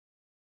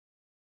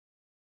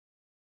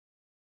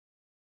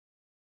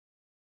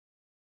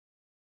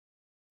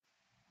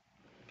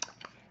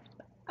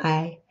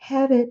I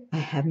have it. I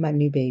have my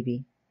new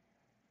baby.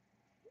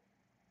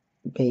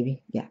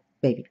 Baby. Yeah,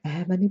 baby. I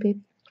have my new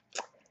baby.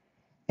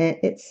 And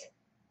it's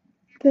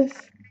this.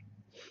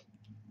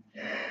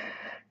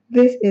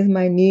 This is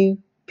my new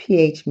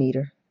pH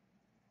meter.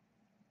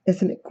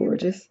 Isn't it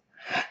gorgeous?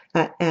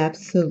 I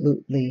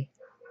absolutely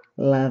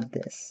love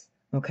this.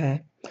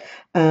 Okay.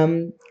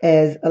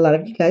 As a lot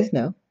of you guys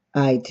know,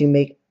 I do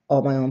make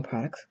all my own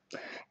products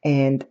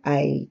and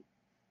I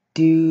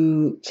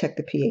do check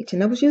the pH.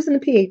 And I was using the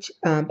pH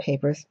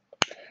papers,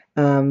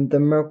 the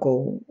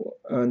Merkel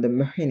or the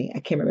Merini. I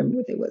can't remember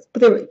what they was,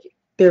 but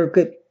they were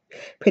good,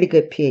 pretty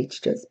good pH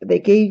strips. But they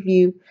gave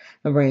you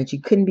a range.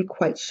 You couldn't be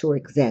quite sure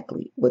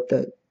exactly what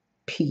the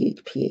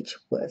pH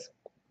was.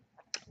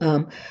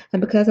 And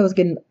because I was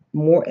getting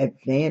more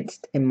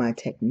advanced in my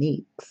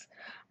techniques,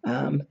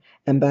 um,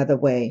 and by the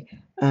way,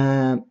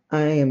 I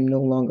am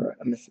no longer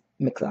a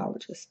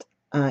mixologist.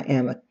 I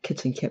am a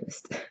kitchen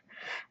chemist.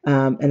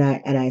 And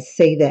I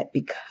say that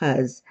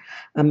because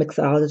a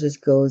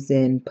mixologist goes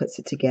in, puts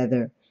it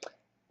together,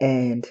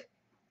 and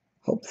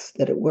hopes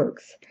that it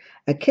works.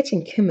 A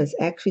kitchen chemist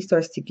actually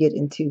starts to get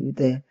into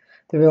the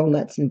real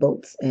nuts and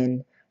bolts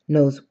and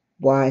knows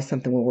why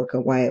something will work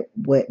or why it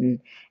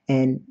wouldn't.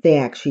 And they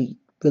actually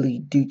really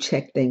do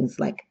check things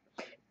like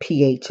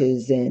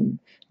pHs and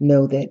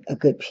know that a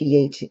good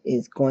pH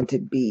is going to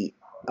be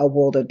a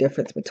world of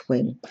difference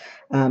between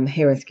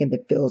hair and skin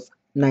that feels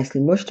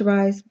nicely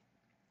moisturized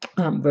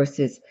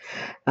versus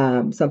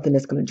something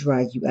that's going to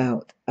dry you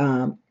out.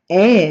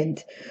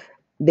 And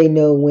they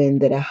know when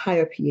that a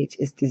higher pH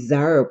is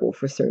desirable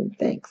for certain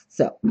things.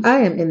 So I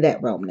am in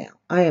that realm now.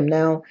 I am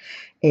now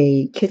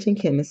a kitchen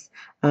chemist.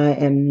 I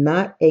am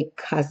not a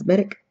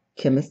cosmetic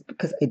chemist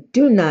because I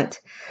do not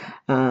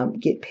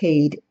get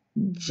paid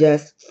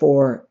just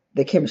for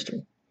the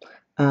chemistry.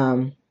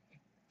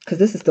 Because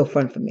this is still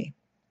fun for me.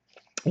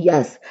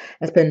 Yes,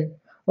 I spend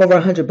over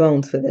 100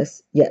 bones for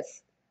this.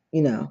 Yes,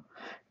 you know.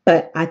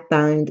 But I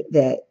find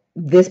that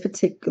this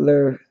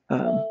particular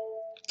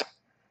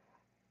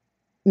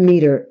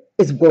meter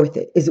is worth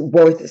it. Is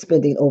worth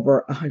spending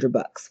over 100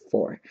 bucks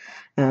for.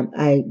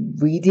 I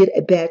redid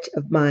a batch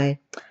of my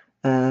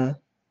uh,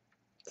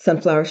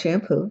 sunflower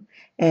shampoo,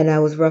 and I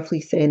was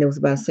roughly saying it was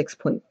about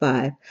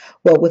 6.5.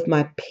 Well, with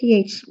my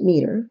pH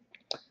meter,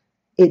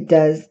 it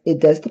does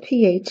the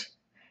pH,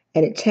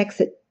 and it checks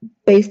it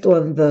based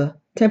on the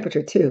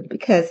temperature too,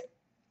 because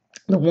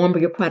the warmer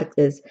your product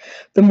is,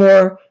 the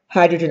more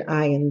hydrogen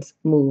ions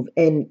move,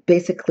 and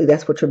basically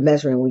that's what you're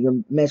measuring when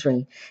you're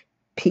measuring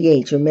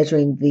pH. You're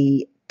measuring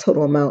the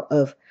total amount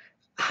of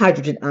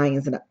hydrogen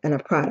ions in a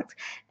product.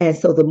 And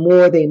so the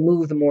more they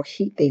move, the more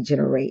heat they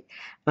generate.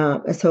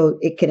 And so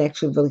it can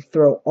actually really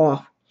throw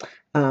off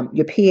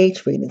your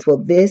pH readings. Well,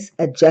 this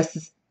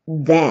adjusts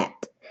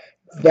that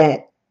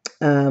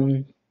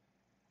um,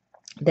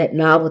 that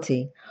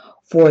novelty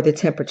for the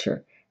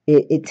temperature.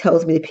 It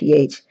tells me the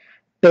pH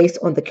based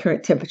on the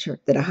current temperature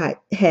that I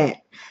had.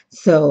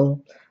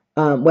 So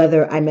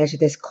whether I measure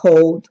this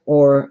cold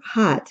or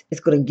hot,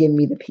 it's going to give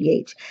me the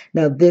pH.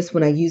 Now this,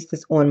 when I used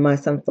this on my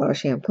sunflower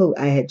shampoo,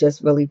 I had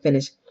just really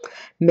finished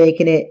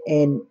making it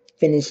and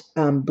finished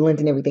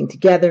blending everything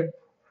together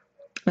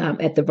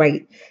at the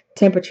right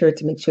temperature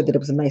to make sure that it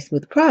was a nice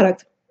smooth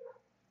product,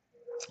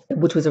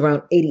 which was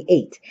around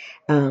 88.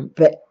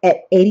 But at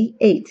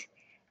 88,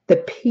 the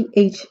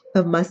pH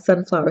of my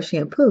sunflower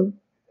shampoo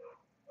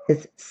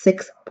is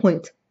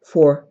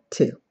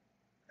 6.42,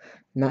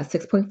 not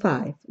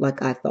 6.5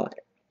 like I thought.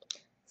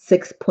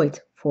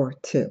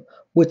 6.42,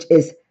 which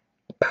is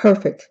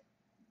perfect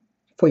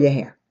for your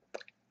hair.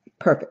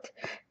 Perfect.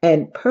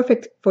 And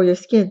perfect for your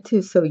skin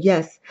too. So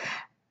yes,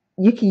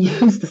 you can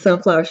use the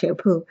sunflower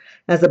shampoo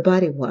as a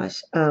body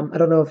wash. I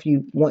don't know if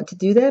you want to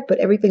do that, but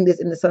everything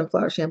that's in the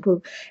sunflower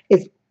shampoo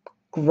is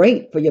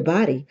great for your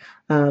body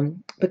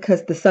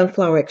because the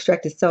sunflower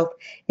extract itself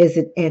is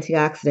an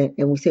antioxidant,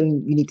 and we say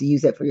you need to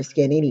use that for your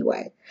skin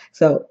anyway.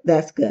 So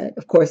that's good.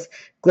 Of course,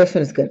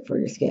 glycerin is good for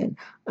your skin.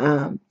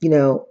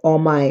 All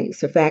my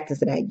surfactants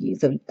that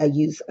I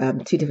use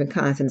two different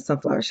kinds in the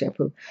sunflower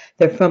shampoo.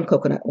 They're from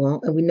coconut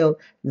oil, and we know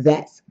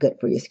that's good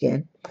for your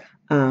skin.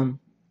 Um,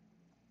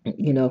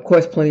 of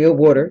course, plenty of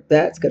water.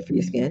 That's good for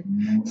your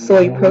skin.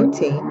 Soy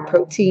protein.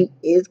 Protein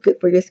is good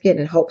for your skin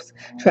and helps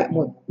trap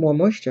more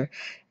moisture.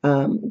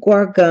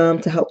 Guar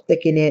gum to help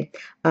thicken it.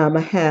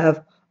 I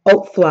have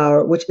oat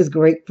flour, which is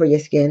great for your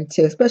skin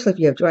too, especially if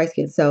you have dry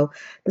skin. So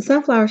the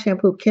sunflower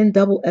shampoo can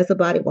double as a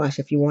body wash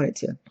if you wanted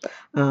to.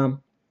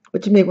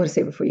 But you may want to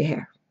save it for your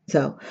hair.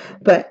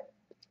 But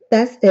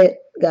that's it,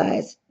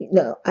 guys.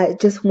 I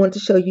just wanted to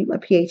show you my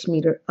pH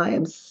meter. I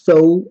am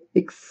so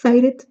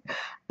excited.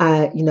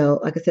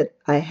 Like I said,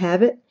 I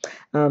have it.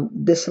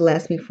 This should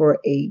last me for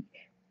a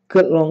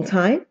good long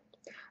time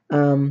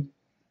um,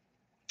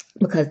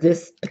 because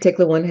this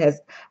particular one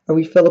has a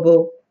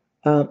refillable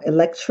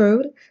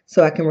electrode,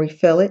 so I can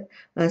refill it.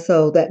 And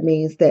so that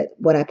means that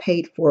what I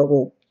paid for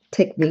will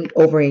take me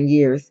over in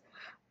years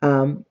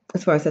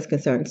as far as that's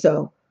concerned.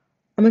 So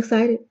I'm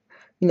excited.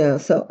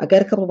 So I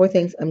got a couple more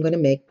things I'm going to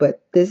make,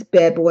 but this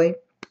bad boy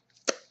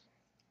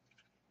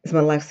It's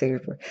my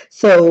lifesaver.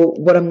 So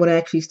what I'm going to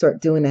actually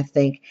start doing, I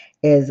think,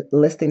 is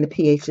listing the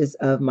pHs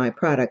of my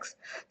products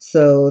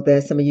so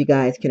that some of you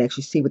guys can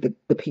actually see what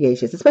the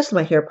pH is,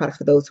 especially my hair products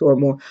for those who are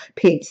more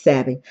pH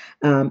savvy.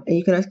 And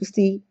you can actually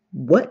see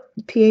what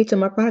pH of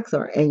my products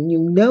are. And you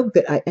know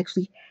that I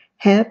actually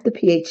have the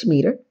pH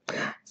meter.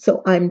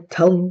 So I'm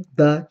telling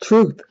the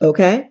truth,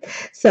 okay?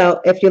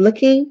 So if you're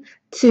looking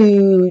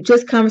to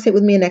just conversate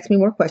with me and ask me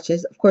more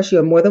questions, of course,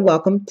 you're more than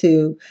welcome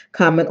to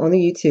comment on the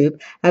YouTube.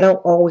 I don't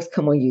always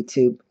come on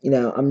YouTube. You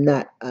know, I'm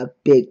not a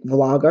big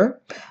vlogger.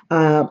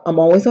 I'm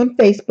always on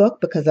Facebook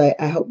because I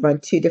help run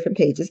two different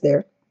pages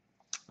there.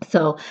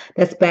 So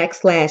that's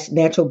 /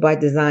 Natural by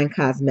Design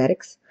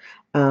Cosmetics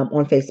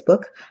on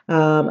Facebook.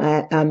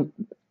 I'm,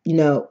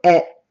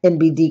 at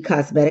NBD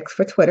Cosmetics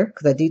for Twitter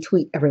because I do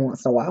tweet every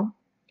once in a while.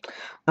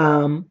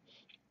 Um,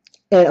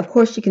 and of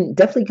course, you can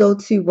definitely go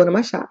to one of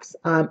my shops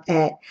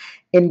at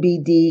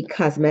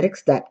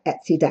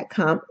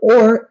nbdcosmetics.etsy.com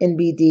or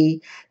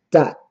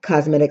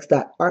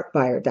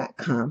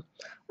nbd.cosmetics.artbuyer.com.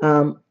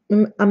 I'm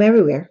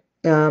everywhere.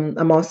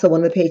 I'm also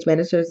one of the page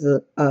managers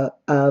of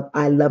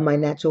I Love My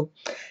Natural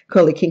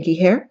Curly Kinky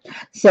Hair.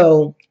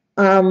 So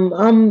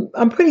I'm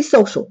pretty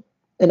social,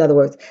 in other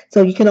words.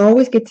 So you can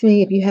always get to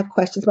me if you have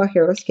questions about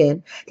hair or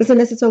skin. Doesn't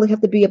necessarily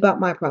have to be about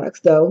my products,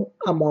 though.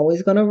 I'm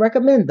always going to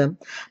recommend them.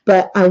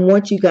 But I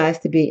want you guys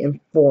to be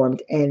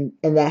informed, and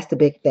that's the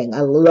big thing. I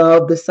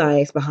love the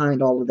science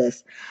behind all of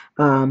this,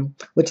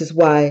 which is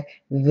why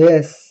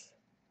this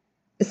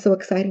is so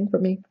exciting for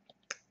me.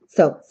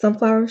 So,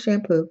 sunflower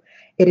shampoo,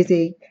 it is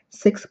a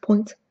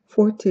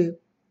 6.42,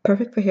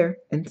 perfect for hair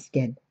and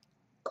skin.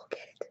 Go get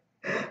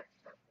it.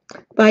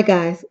 Bye,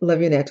 guys.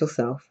 Love your natural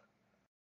self.